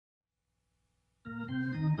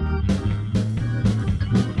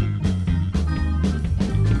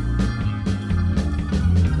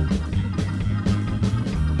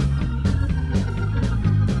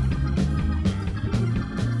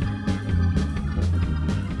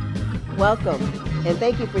Welcome, and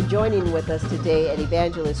thank you for joining with us today at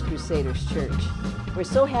Evangelist Crusaders Church. We're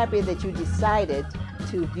so happy that you decided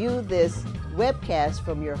to view this webcast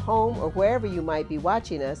from your home or wherever you might be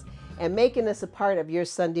watching us and making us a part of your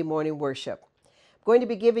Sunday morning worship. I'm going to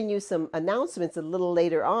be giving you some announcements a little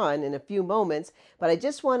later on in a few moments, but I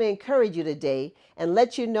just want to encourage you today and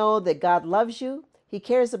let you know that God loves you. He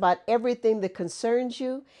cares about everything that concerns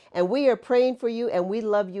you, and we are praying for you, and we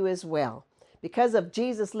love you as well. Because of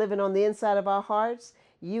Jesus living on the inside of our hearts,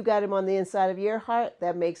 you got him on the inside of your heart.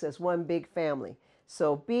 That makes us one big family.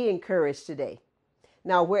 So be encouraged today.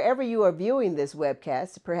 Now, wherever you are viewing this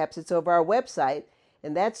webcast, perhaps it's over our website,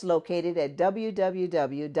 and that's located at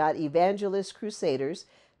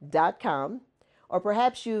www.evangelistcrusaders.com, or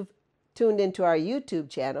perhaps you've tuned into our YouTube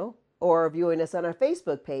channel or viewing us on our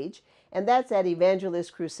Facebook page, and that's at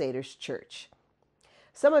Evangelist Crusaders Church.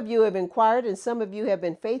 Some of you have inquired, and some of you have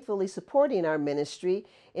been faithfully supporting our ministry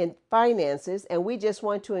in finances, and we just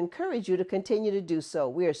want to encourage you to continue to do so.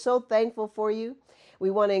 We are so thankful for you. We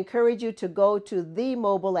want to encourage you to go to the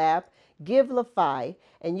mobile app, Givelify,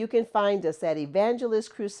 and you can find us at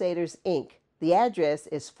Evangelist Crusaders, Inc. The address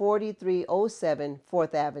is 4307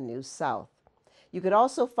 4th Avenue South. You could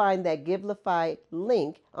also find that Givelify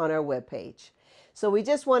link on our webpage. So we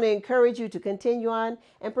just want to encourage you to continue on,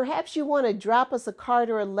 and perhaps you want to drop us a card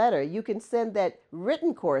or a letter. You can send that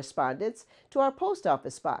written correspondence to our post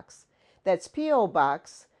office box. That's P.O.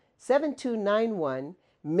 Box 7291,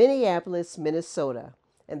 Minneapolis, Minnesota,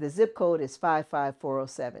 and the zip code is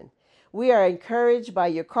 55407. We are encouraged by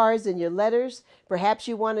your cards and your letters. Perhaps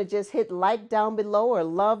you want to just hit like down below or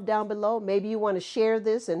love down below. Maybe you want to share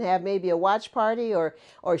this and have maybe a watch party or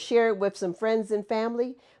share it with some friends and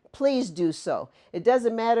family. Please do so. It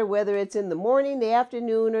doesn't matter whether it's in the morning, the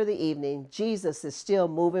afternoon, or the evening. Jesus is still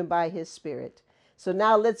moving by his Spirit. So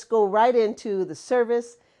now let's go right into the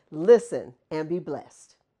service. Listen and be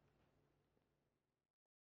blessed.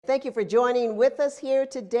 Thank you for joining with us here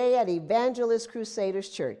today at Evangelist Crusaders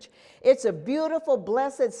Church. It's a beautiful,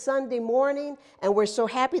 blessed Sunday morning, and we're so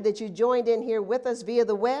happy that you joined in here with us via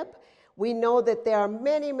the web. We know that there are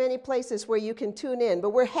many, many places where you can tune in, but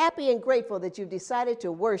we're happy and grateful that you've decided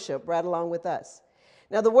to worship right along with us.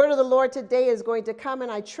 Now, the word of the Lord today is going to come,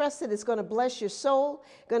 and I trust that it's going to bless your soul,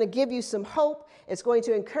 going to give you some hope. It's going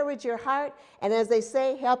to encourage your heart, and as they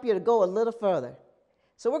say, help you to go a little further.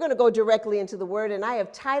 So we're going to go directly into the word, and I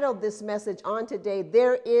have titled this message on today,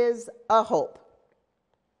 There is a Hope.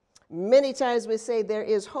 Many times we say there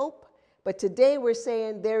is hope, but today we're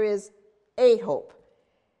saying there is a hope.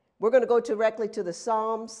 We're going to go directly to the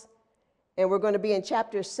Psalms, and we're going to be in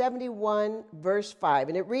chapter 71, verse 5,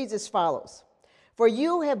 and it reads as follows. For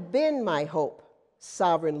you have been my hope,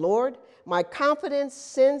 sovereign Lord, my confidence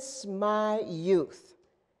since my youth.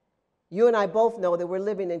 You and I both know that we're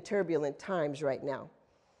living in turbulent times right now,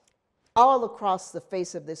 all across the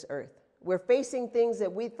face of this earth. We're facing things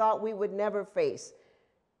that we thought we would never face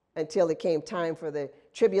until it came time for the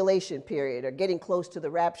tribulation period or getting close to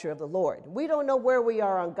the rapture of the Lord. We don't know where we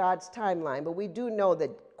are on God's timeline, but we do know that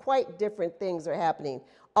quite different things are happening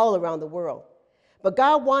all around the world. But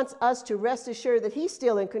God wants us to rest assured that he's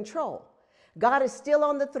still in control. God is still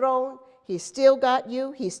on the throne. He's still got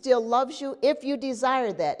you. He still loves you if you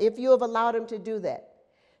desire that, if you have allowed him to do that.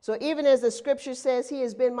 So even as the scripture says, he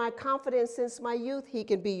has been my confidence since my youth, he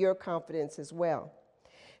can be your confidence as well.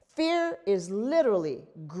 Fear is literally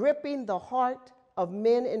gripping the heart of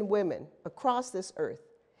men and women across this earth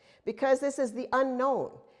because this is the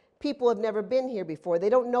unknown. People have never been here before. They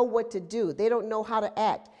don't know what to do. They don't know how to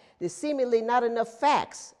act. There's seemingly not enough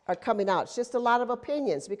facts are coming out. It's just a lot of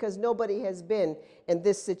opinions because nobody has been in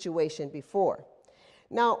this situation before.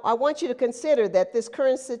 Now, I want you to consider that this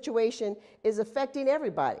current situation is affecting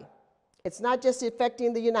everybody. It's not just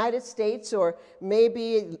affecting the United States or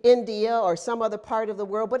maybe India or some other part of the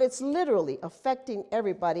world, but it's literally affecting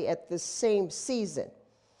everybody at the same season.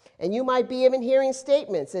 And you might be even hearing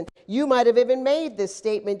statements, and you might have even made this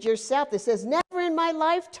statement yourself that says, never in my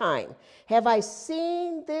lifetime have I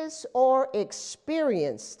seen this or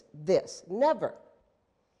experienced this. Never.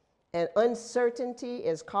 And uncertainty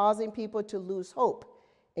is causing people to lose hope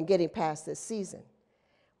in getting past this season.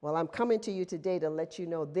 Well, I'm coming to you today to let you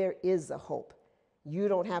know there is a hope. You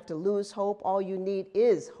don't have to lose hope. All you need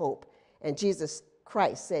is hope. And Jesus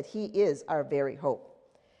Christ said he is our very hope.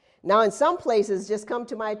 Now, in some places, just come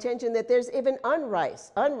to my attention that there's even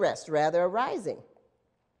unrest arising.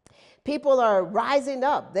 People are rising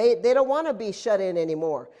up. They don't want to be shut in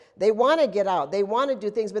anymore. They want to get out. They want to do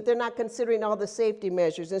things, but they're not considering all the safety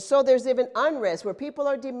measures. And so there's even unrest where people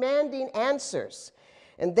are demanding answers.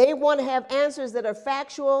 And they want to have answers that are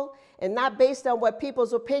factual and not based on what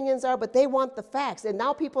people's opinions are, but they want the facts. And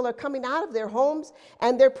now people are coming out of their homes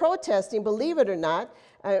and they're protesting, believe it or not.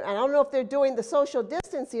 I don't know if they're doing the social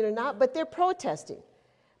distancing or not, but they're protesting.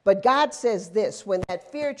 But God says this, when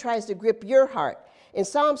that fear tries to grip your heart, in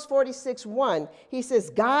Psalms 46:1, he says,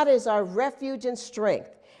 God is our refuge and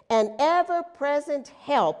strength, an ever-present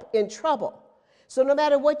help in trouble. So no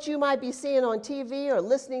matter what you might be seeing on TV or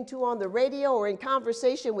listening to on the radio or in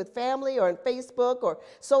conversation with family or on Facebook or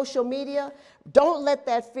social media, don't let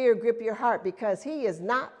that fear grip your heart, because he is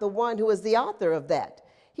not the one who is the author of that.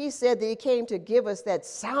 He said that he came to give us that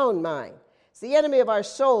sound mind. It's the enemy of our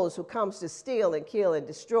souls who comes to steal and kill and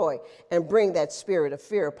destroy and bring that spirit of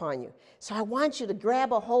fear upon you. So I want you to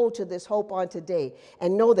grab a hold to this hope on today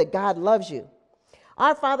and know that God loves you.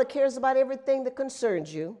 Our Father cares about everything that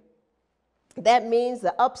concerns you. That means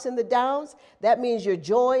the ups and the downs. That means your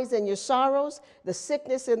joys and your sorrows, the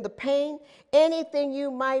sickness and the pain. Anything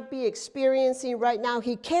you might be experiencing right now,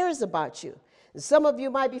 he cares about you. And some of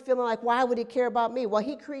you might be feeling like, why would he care about me? Well,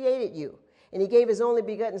 he created you. And he gave his only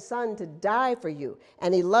begotten son to die for you.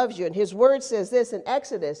 And he loves you. And his word says this in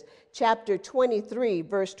Exodus chapter 23,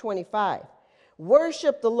 verse 25.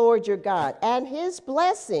 Worship the Lord your God, and his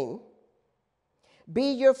blessing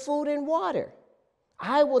be your food and water.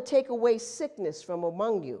 I will take away sickness from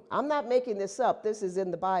among you. I'm not making this up. This is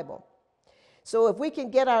in the Bible. So if we can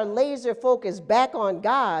get our laser focus back on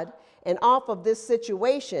God and off of this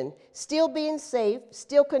situation, still being safe,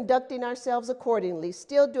 still conducting ourselves accordingly,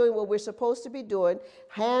 still doing what we're supposed to be doing,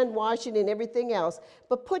 hand washing and everything else,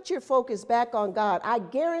 but put your focus back on God, I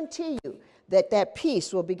guarantee you that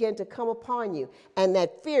peace will begin to come upon you, and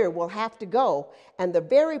that fear will have to go, and the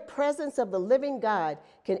very presence of the living God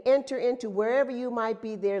can enter into wherever you might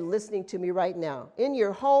be there listening to me right now, in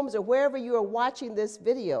your homes or wherever you are watching this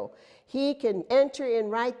video. He can enter in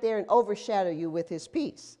right there and overshadow you with his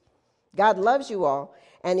peace. God loves you all,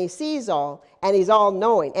 and he sees all, and he's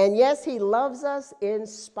all-knowing. And yes, he loves us in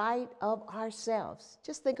spite of ourselves.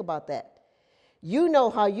 Just think about that. You know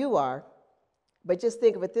how you are, but just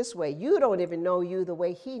think of it this way. You don't even know you the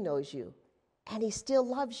way he knows you, and he still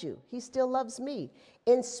loves you. He still loves me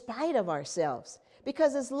in spite of ourselves,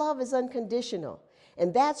 because his love is unconditional.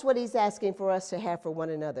 And that's what he's asking for us to have for one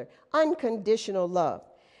another, unconditional love.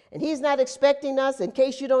 And he's not expecting us, in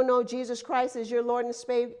case you don't know Jesus Christ as your Lord and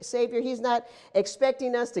Savior, he's not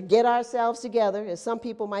expecting us to get ourselves together, as some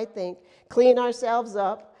people might think, clean ourselves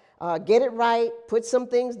up, get it right, put some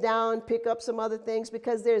things down, pick up some other things,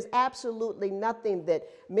 because there's absolutely nothing that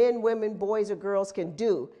men, women, boys, or girls can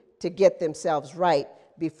do to get themselves right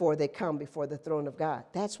before they come before the throne of God.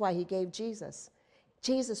 That's why he gave Jesus.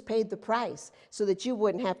 Jesus paid the price so that you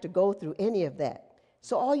wouldn't have to go through any of that.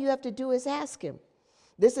 So all you have to do is ask him.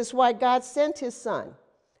 This is why God sent his son.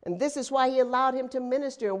 And this is why he allowed him to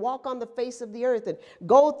minister and walk on the face of the earth and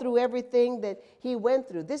go through everything that he went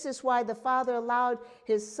through. This is why the Father allowed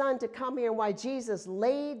his son to come here, and why Jesus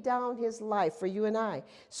laid down his life for you and I,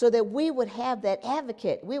 so that we would have that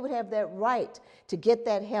advocate. We would have that right to get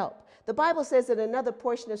that help. The Bible says in another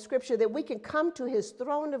portion of Scripture that we can come to his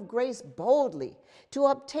throne of grace boldly to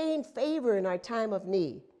obtain favor in our time of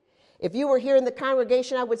need. If you were here in the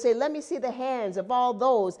congregation, I would say, let me see the hands of all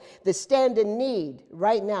those that stand in need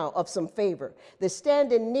right now of some favor, that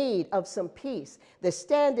stand in need of some peace, that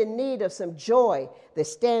stand in need of some joy, that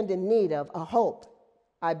stand in need of a hope.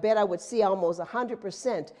 I bet I would see almost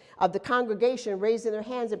 100% of the congregation raising their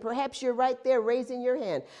hands, and perhaps you're right there raising your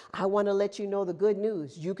hand. I want to let you know the good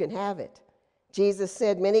news. You can have it. Jesus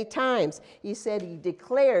said many times, he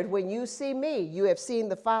declared, when you see me, you have seen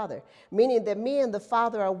the Father, meaning that me and the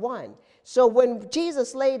Father are one. So when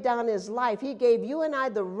Jesus laid down his life, he gave you and I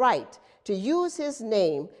the right to use his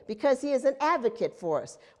name, because he is an advocate for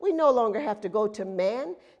us. We no longer have to go to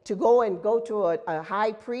man, to go to a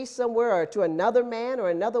high priest somewhere, or to another man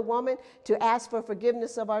or another woman to ask for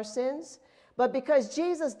forgiveness of our sins. But because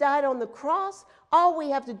Jesus died on the cross, all we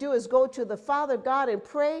have to do is go to the Father God and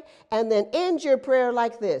pray, and then end your prayer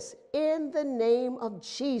like this: in the name of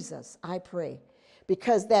Jesus, I pray.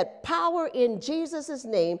 Because that power in Jesus'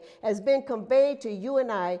 name has been conveyed to you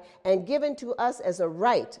and I and given to us as a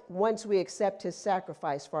right once we accept his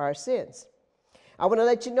sacrifice for our sins. I want to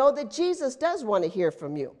let you know that Jesus does want to hear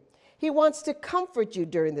from you. He wants to comfort you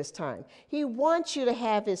during this time. He wants you to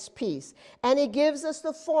have his peace, and he gives us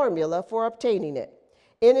the formula for obtaining it.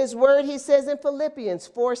 In his word, he says in Philippians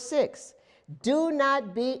 4:6, do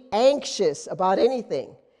not be anxious about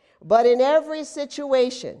anything, But in every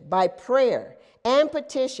situation, by prayer and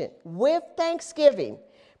petition, with thanksgiving,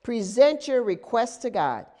 present your requests to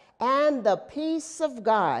God, and the peace of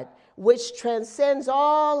God, which transcends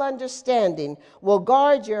all understanding, will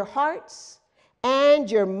guard your hearts and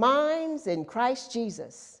your minds in Christ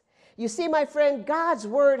Jesus. You see, my friend, God's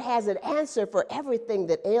word has an answer for everything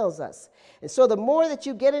that ails us. And so the more that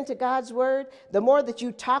you get into God's word, the more that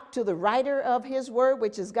you talk to the writer of his word,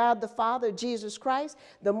 which is God the Father, Jesus Christ,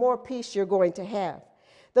 the more peace you're going to have.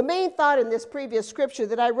 The main thought in this previous scripture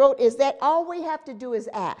that I wrote is that all we have to do is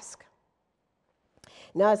ask.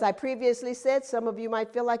 Now, as I previously said, some of you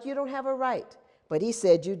might feel like you don't have a right, but he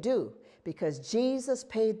said you do, because Jesus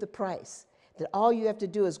paid the price, that all you have to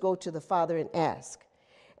do is go to the Father and ask.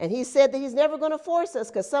 And he said that he's never going to force us,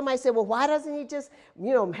 because somebody said, well, why doesn't he just,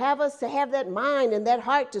 have us to have that mind and that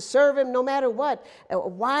heart to serve him no matter what?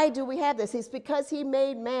 Why do we have this? It's because he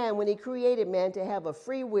made man, when he created man, to have a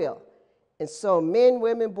free will. And so men,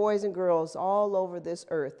 women, boys, and girls all over this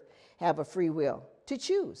earth have a free will to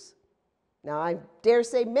choose. Now, I dare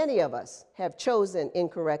say many of us have chosen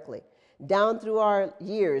incorrectly. Down through our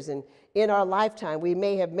years and in our lifetime, we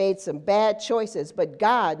may have made some bad choices, but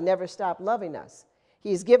God never stopped loving us.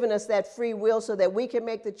 He's given us that free will so that we can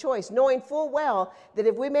make the choice, knowing full well that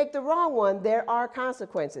if we make the wrong one, there are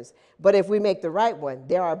consequences. But if we make the right one,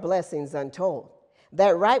 there are blessings untold.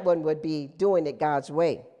 That right one would be doing it God's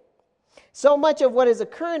way. So much of what is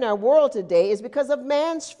occurring in our world today is because of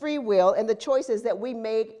man's free will and the choices that we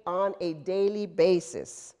make on a daily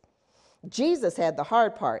basis. Jesus had the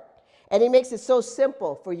hard part, and he makes it so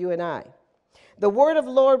simple for you and I. The word of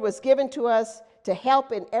the Lord was given to us to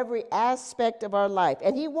help in every aspect of our life.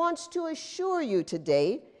 And he wants to assure you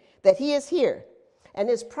today that he is here. And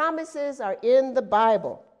his promises are in the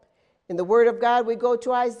Bible. In the word of God, we go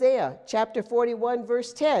to Isaiah chapter 41,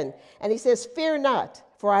 verse 10. And he says, fear not,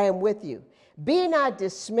 for I am with you. Be not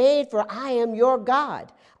dismayed, for I am your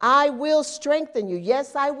God. I will strengthen you.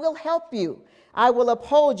 Yes, I will help you. I will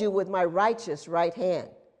uphold you with my righteous right hand.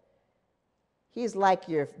 He's like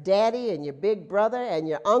your daddy and your big brother and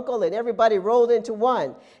your uncle and everybody rolled into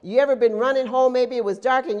one. You ever been running home, maybe it was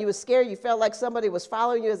dark and you were scared, you felt like somebody was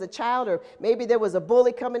following you as a child, or maybe there was a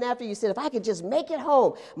bully coming after you. You said, if I could just make it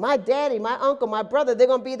home, my daddy, my uncle, my brother, they're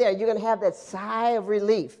going to be there. You're going to have that sigh of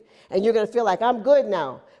relief and you're going to feel like, I'm good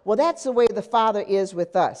now. Well, that's the way the Father is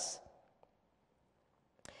with us.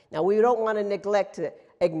 Now, we don't want to neglect to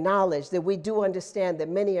acknowledge that we do understand that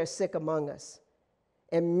many are sick among us.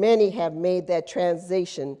 And many have made that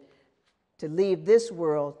transition to leave this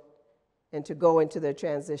world and to go into their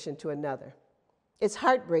transition to another. It's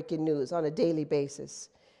heartbreaking news on a daily basis.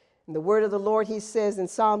 In the word of the Lord, he says in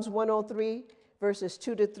Psalms 103, verses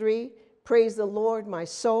 2-3, praise the Lord, my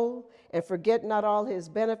soul, and forget not all his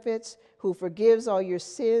benefits, who forgives all your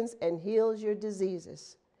sins and heals your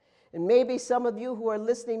diseases. And maybe some of you who are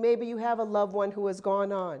listening, maybe you have a loved one who has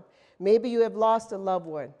gone on. Maybe you have lost a loved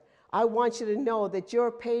one. I want you to know that your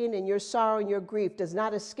pain and your sorrow and your grief does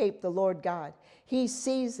not escape the Lord God. He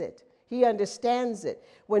sees it. He understands it.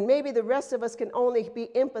 When maybe the rest of us can only be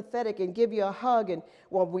empathetic and give you a hug, and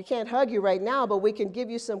well, we can't hug you right now, but we can give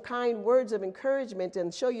you some kind words of encouragement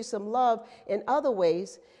and show you some love in other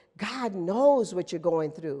ways. God knows what you're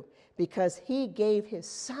going through because he gave his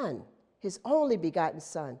son, his only begotten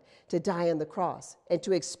son, to die on the cross and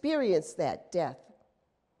to experience that death.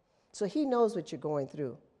 So he knows what you're going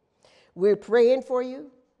through. We're praying for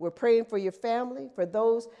you. We're praying for your family, for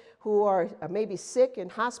those who are maybe sick in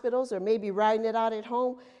hospitals or maybe riding it out at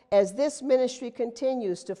home. As this ministry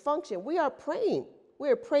continues to function, we are praying. We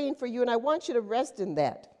are praying for you, and I want you to rest in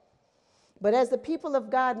that. But as the people of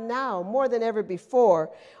God now, more than ever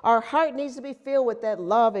before, our heart needs to be filled with that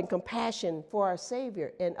love and compassion for our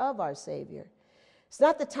Savior and of our Savior. It's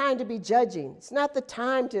not the time to be judging. It's not the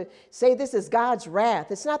time to say this is God's wrath.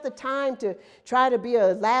 It's not the time to try to be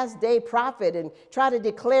a last day prophet and try to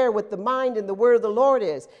declare what the mind and the word of the Lord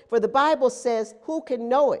is. For the Bible says, who can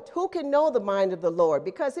know it? Who can know the mind of the Lord?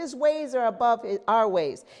 Because his ways are above our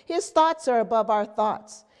ways. His thoughts are above our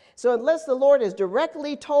thoughts. So unless the Lord has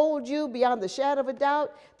directly told you beyond the shadow of a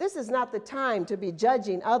doubt, this is not the time to be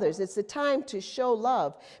judging others. It's the time to show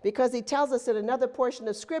love, because he tells us in another portion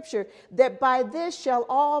of Scripture that by this shall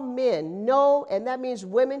all men know, and that means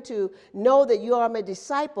women too, know that you are my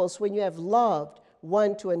disciples when you have loved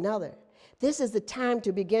one to another. This is the time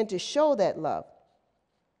to begin to show that love.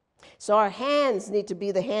 So our hands need to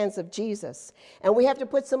be the hands of Jesus. And we have to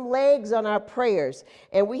put some legs on our prayers.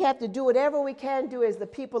 And we have to do whatever we can do as the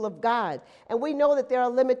people of God. And we know that there are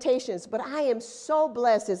limitations, but I am so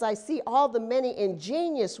blessed as I see all the many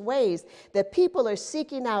ingenious ways that people are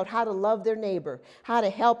seeking out how to love their neighbor, how to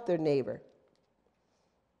help their neighbor.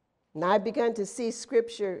 And I've begun to see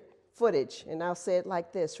scripture footage, and I'll say it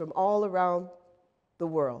like this, from all around the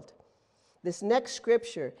world. This next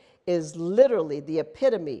scripture is literally the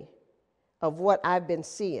epitome of what I've been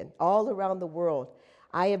seeing all around the world.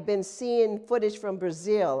 I have been seeing footage from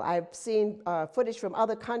Brazil. I've seen footage from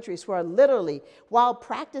other countries who are literally, while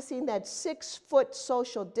practicing that 6-foot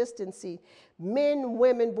social distancing, men,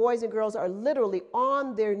 women, boys, and girls are literally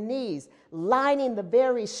on their knees, lining the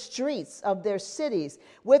very streets of their cities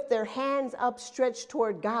with their hands upstretched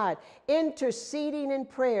toward God, interceding in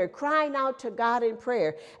prayer, crying out to God in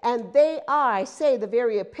prayer. And they are, I say, the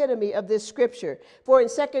very epitome of this scripture. For in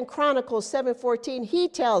 2 Chronicles 7:14, he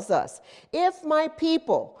tells us, if my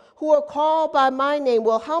people who are called by my name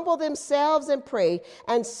will humble themselves and pray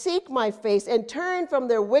and seek my face and turn from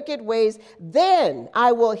their wicked ways, then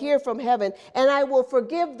I will hear from heaven and I will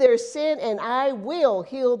forgive their sin and I will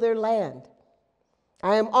heal their land.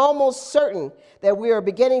 I am almost certain that we are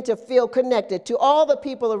beginning to feel connected to all the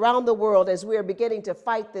people around the world as we are beginning to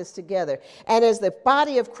fight this together. And as the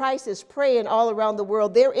body of Christ is praying all around the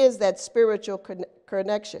world, there is that spiritual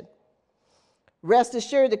connection. Rest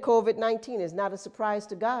assured that COVID-19 is not a surprise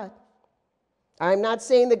to God. I'm not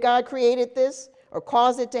saying that God created this or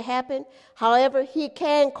caused it to happen. However, he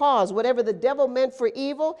can cause whatever the devil meant for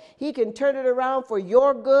evil, he can turn it around for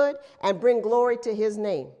your good and bring glory to his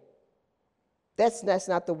name. That's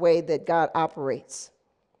not the way that God operates.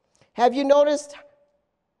 Have you noticed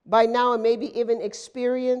by now and maybe even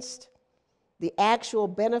experienced the actual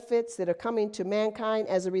benefits that are coming to mankind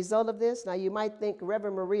as a result of this? Now you might think,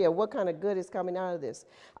 Reverend Maria, what kind of good is coming out of this?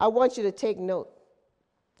 I want you to take note.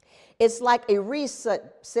 It's like a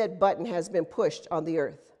reset button has been pushed on the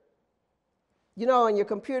earth. You know, on your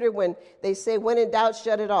computer, when they say, when in doubt,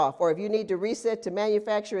 shut it off. Or if you need to reset to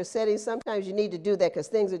manufacturer settings, sometimes you need to do that because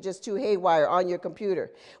things are just too haywire on your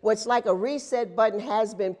computer. Well, it's like a reset button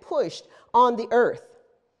has been pushed on the earth.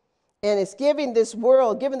 And it's giving this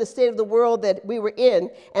world, given the state of the world that we were in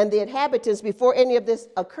and the inhabitants before any of this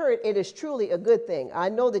occurred, it is truly a good thing. I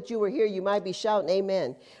know that you were here, you might be shouting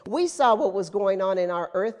amen. We saw what was going on in our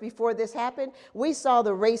earth before this happened. We saw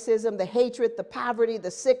the racism, the hatred, the poverty, the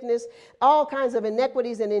sickness, all kinds of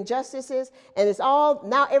inequities and injustices. And it's all,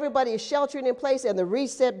 now everybody is sheltering in place and the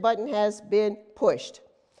reset button has been pushed.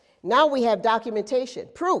 Now we have documentation,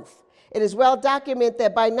 proof. It is well documented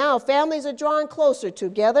that by now families are drawing closer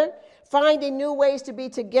together, finding new ways to be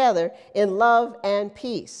together in love and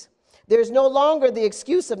peace. There's no longer the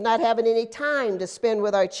excuse of not having any time to spend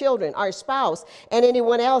with our children, our spouse, and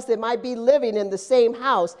anyone else that might be living in the same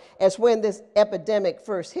house as when this epidemic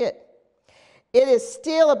first hit. It is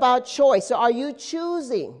still about choice. So are you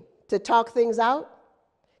choosing to talk things out,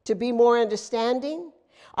 to be more understanding?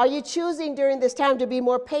 Are you choosing during this time to be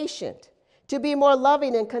more patient, to be more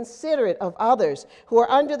loving and considerate of others who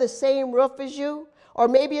are under the same roof as you? Or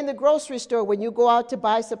maybe in the grocery store when you go out to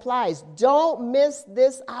buy supplies. Don't miss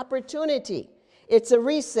this opportunity. It's a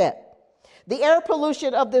reset. The air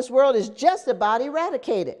pollution of this world is just about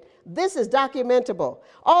eradicated. This is documentable.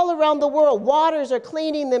 All around the world, waters are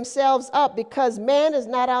cleaning themselves up because man is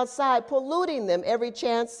not outside polluting them every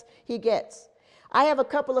chance he gets. I have a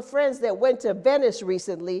couple of friends that went to Venice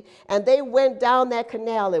recently, and they went down that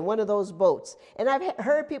canal in one of those boats. And I've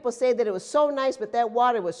heard people say that it was so nice, but that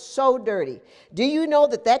water was so dirty. Do you know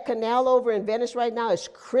that that canal over in Venice right now is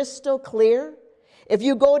crystal clear? If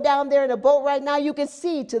you go down there in a boat right now, you can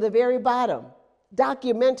see to the very bottom.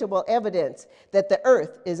 Documentable evidence that the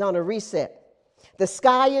earth is on a reset. The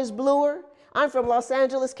sky is bluer. I'm from Los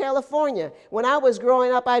Angeles, California. When I was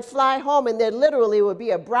growing up, I'd fly home and there literally would be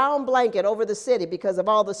a brown blanket over the city because of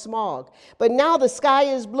all the smog. But now the sky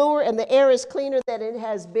is bluer and the air is cleaner than it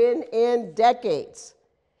has been in decades.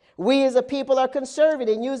 We as a people are conserving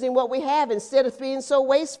and using what we have instead of being so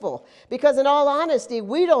wasteful. Because in all honesty,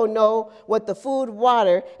 we don't know what the food,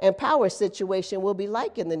 water, and power situation will be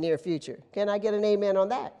like in the near future. Can I get an amen on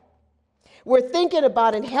that? We're thinking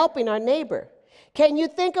about and helping our neighbor. Can you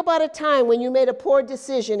think about a time when you made a poor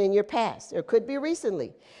decision in your past, or could be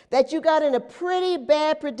recently, that you got in a pretty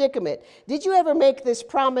bad predicament? Did you ever make this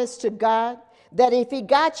promise to God that if he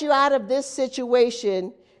got you out of this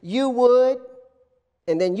situation, you would,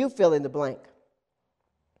 and then you fill in the blank?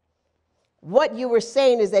 What you were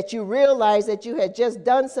saying is that you realized that you had just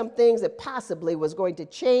done some things that possibly was going to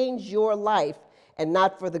change your life and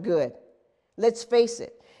not for the good. Let's face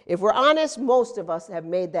it. If we're honest, most of us have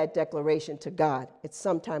made that declaration to God at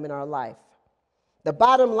some time in our life. The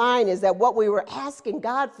bottom line is that what we were asking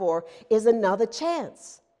God for is another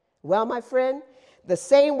chance. Well, my friend, the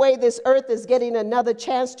same way this earth is getting another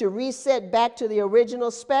chance to reset back to the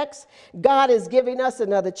original specs, God is giving us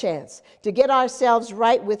another chance to get ourselves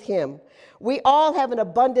right with Him. We all have an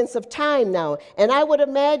abundance of time now, and I would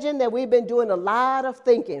imagine that we've been doing a lot of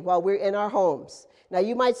thinking while we're in our homes. Now,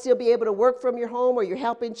 you might still be able to work from your home, or you're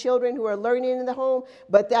helping children who are learning in the home,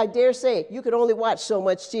 but I dare say you can only watch so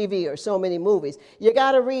much TV or so many movies. You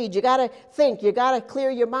got to read, you got to think, you got to clear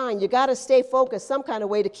your mind, you got to stay focused some kind of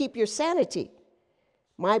way to keep your sanity.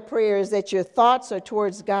 My prayer is that your thoughts are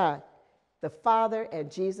towards God, the Father,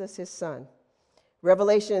 and Jesus, His Son.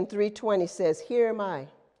 Revelation 3:20 says, "Here am I.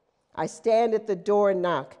 I stand at the door and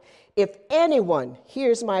knock. If anyone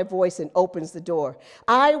hears my voice and opens the door,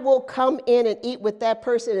 I will come in and eat with that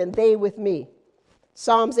person and they with me."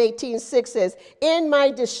 Psalms 18:6 says, "In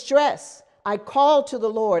my distress, I called to the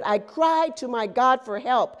Lord. I cried to my God for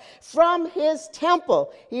help. From His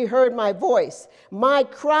temple, He heard my voice. My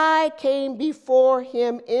cry came before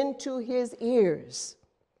Him into His ears."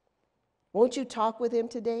 Won't you talk with Him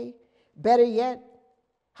today? Better yet,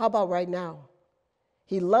 how about right now?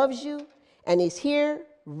 He loves you, and He's here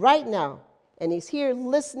right now, and He's here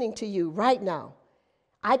listening to you right now.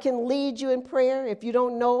 I can lead you in prayer if you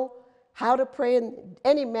don't know how to pray in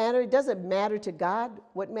any manner. It doesn't matter to God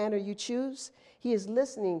what manner you choose. He is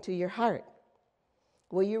listening to your heart.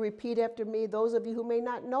 Will you repeat after me? Those of you who may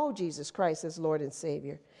not know Jesus Christ as Lord and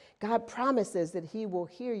Savior, God promises that He will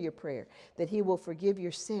hear your prayer, that He will forgive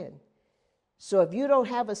your sin. So if you don't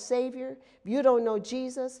have a Savior, if you don't know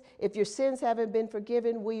Jesus, if your sins haven't been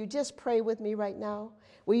forgiven, will you just pray with me right now?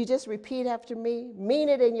 Will you just repeat after me? Mean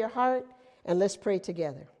it in your heart, and let's pray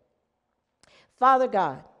together. Father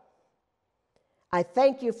God, I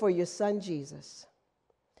thank You for Your Son, Jesus.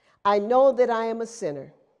 I know that I am a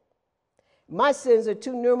sinner. My sins are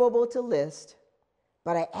too innumerable to list,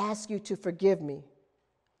 but I ask You to forgive me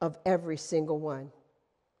of every single one.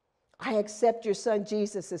 I accept Your Son,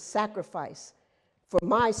 Jesus' sacrifice for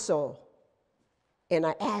my soul, and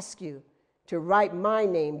I ask You to write my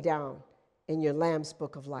name down in Your Lamb's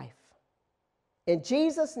Book of Life. In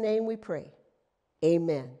Jesus' name we pray.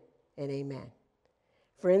 Amen and amen.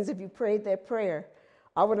 Friends, if you prayed that prayer,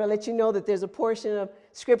 I want to let you know that there's a portion of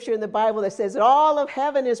Scripture in the Bible that says that all of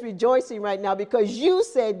heaven is rejoicing right now because you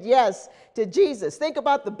said yes to Jesus. Think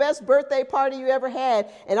about the best birthday party you ever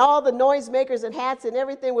had and all the noisemakers and hats and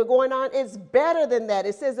everything were going on. It's better than that.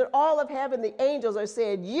 It says that all of heaven, the angels are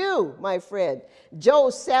saying, you, my friend, Joe,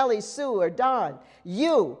 Sally, Sue, or Don,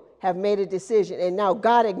 you have made a decision. And now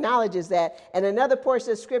God acknowledges that. And another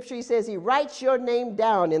portion of Scripture, He says He writes your name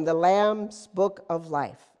down in the Lamb's Book of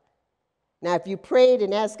Life. Now, if you prayed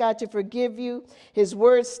and asked God to forgive you, His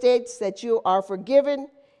word states that you are forgiven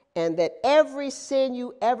and that every sin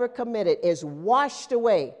you ever committed is washed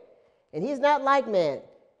away. And He's not like man.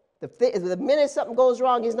 The minute something goes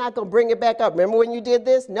wrong, He's not going to bring it back up. Remember when you did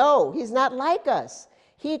this? No, He's not like us.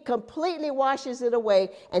 He completely washes it away,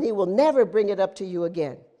 and He will never bring it up to you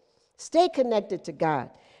again. Stay connected to God.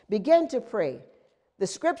 Begin to pray. The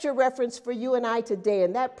scripture reference for you and I today,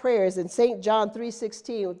 and that prayer is in St. John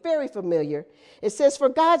 3:16, very familiar. It says, "For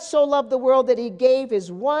God so loved the world that He gave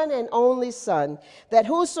His one and only Son, that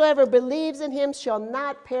whosoever believes in Him shall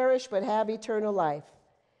not perish but have eternal life."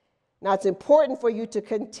 Now, it's important for you to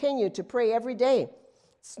continue to pray every day.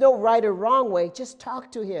 It's no right or wrong way. Just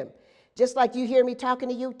talk to Him. Just like you hear me talking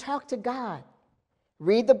to you, talk to God.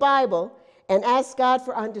 Read the Bible and ask God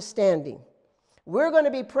for understanding. We're going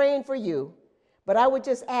to be praying for you. But I would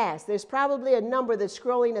just ask, there's probably a number that's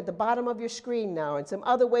scrolling at the bottom of your screen now and some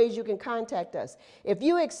other ways you can contact us. If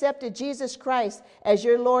you accepted Jesus Christ as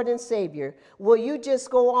your Lord and Savior, will you just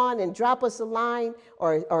go on and drop us a line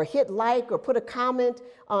or hit like or put a comment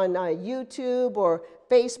on YouTube or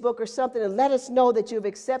Facebook or something and let us know that you've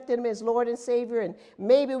accepted Him as Lord and Savior, and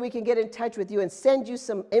maybe we can get in touch with you and send you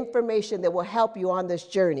some information that will help you on this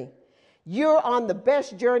journey. You're on the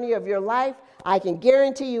best journey of your life. I can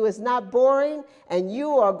guarantee you it's not boring, and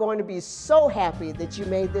you are going to be so happy that you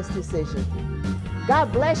made this decision.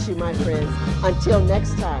 God bless you, my friends. Until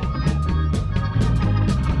next time.